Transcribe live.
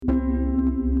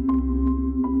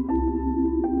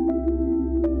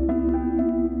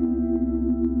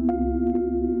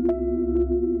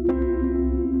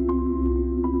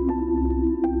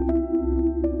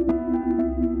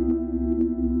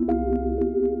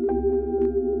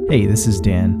Hey, this is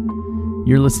Dan.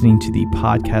 You're listening to the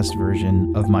podcast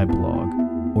version of my blog,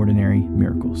 Ordinary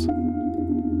Miracles.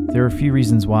 There are a few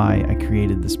reasons why I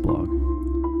created this blog.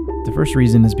 The first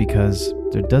reason is because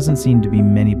there doesn't seem to be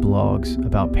many blogs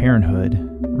about parenthood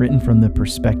written from the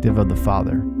perspective of the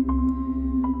father.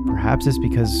 Perhaps it's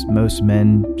because most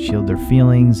men shield their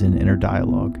feelings and inner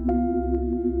dialogue.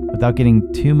 Without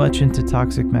getting too much into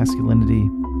toxic masculinity,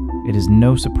 it is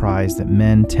no surprise that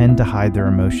men tend to hide their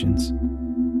emotions.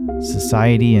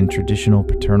 Society and traditional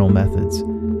paternal methods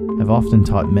have often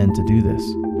taught men to do this.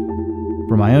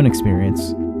 From my own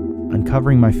experience,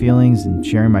 uncovering my feelings and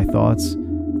sharing my thoughts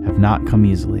have not come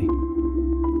easily.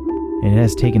 And it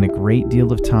has taken a great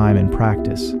deal of time and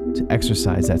practice to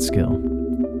exercise that skill.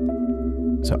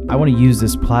 So I want to use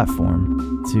this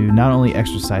platform to not only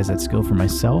exercise that skill for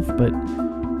myself, but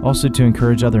also to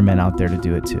encourage other men out there to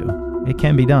do it too. It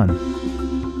can be done.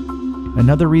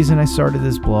 Another reason I started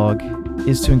this blog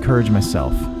is to encourage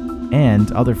myself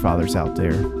and other fathers out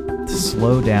there to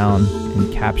slow down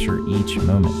and capture each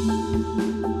moment.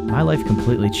 My life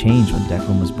completely changed when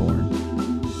Declan was born.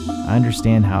 I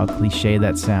understand how cliche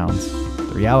that sounds.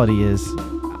 The reality is,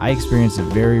 I experienced a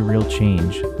very real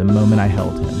change the moment I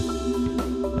held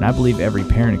him. And I believe every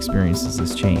parent experiences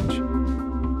this change.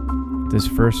 Those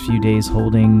first few days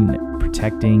holding,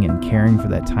 protecting, and caring for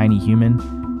that tiny human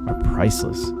are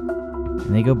priceless.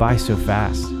 And they go by so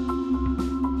fast.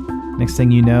 Next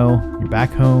thing you know, you're back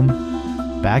home,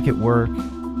 back at work,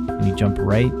 and you jump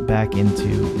right back into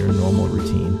your normal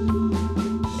routine.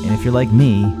 And if you're like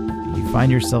me, you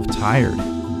find yourself tired,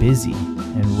 busy,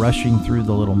 and rushing through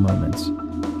the little moments.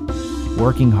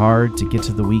 Working hard to get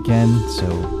to the weekend so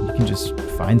you can just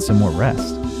find some more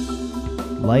rest.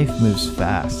 Life moves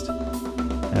fast,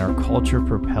 and our culture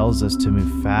propels us to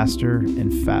move faster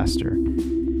and faster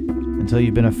until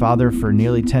you've been a father for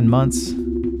nearly 10 months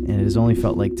and it has only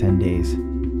felt like 10 days.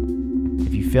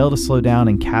 If you fail to slow down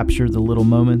and capture the little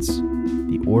moments,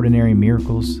 the ordinary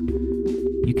miracles,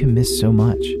 you can miss so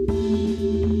much.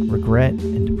 Regret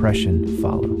and depression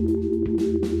follow.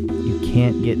 You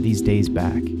can't get these days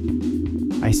back.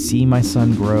 I see my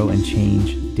son grow and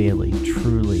change daily,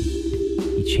 truly.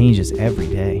 He changes every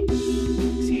day.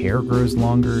 His hair grows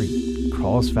longer, he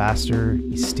crawls faster,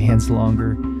 he stands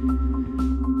longer.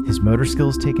 His motor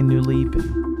skills take a new leap,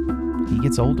 and he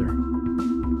gets older.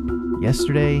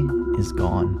 Yesterday is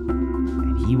gone,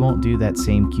 and he won't do that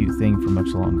same cute thing for much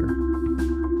longer.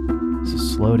 So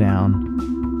slow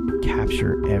down,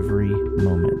 capture every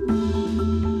moment.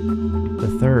 The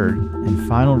third and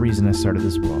final reason I started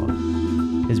this blog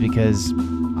is because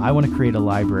I want to create a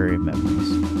library of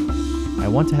memories. I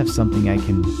want to have something I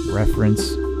can reference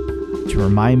to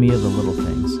remind me of the little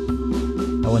things.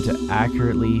 I want to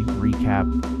accurately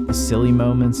recap the silly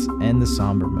moments and the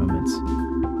somber moments,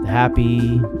 the happy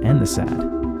and the sad.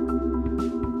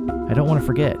 I don't want to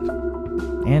forget,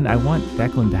 and I want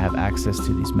Declan to have access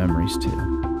to these memories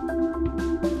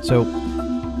too. So,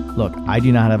 look, I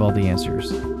do not have all the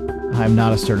answers. I'm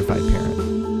not a certified parent,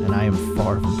 and I am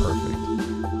far from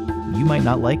perfect. You might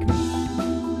not like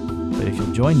me, but if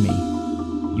you'll join me,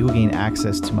 you will gain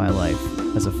access to my life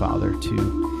as a father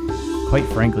to, quite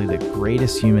frankly, the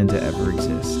greatest human to ever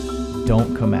exist.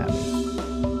 Don't come at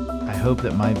me. I hope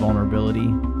that my vulnerability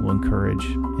will encourage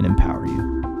and empower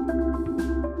you.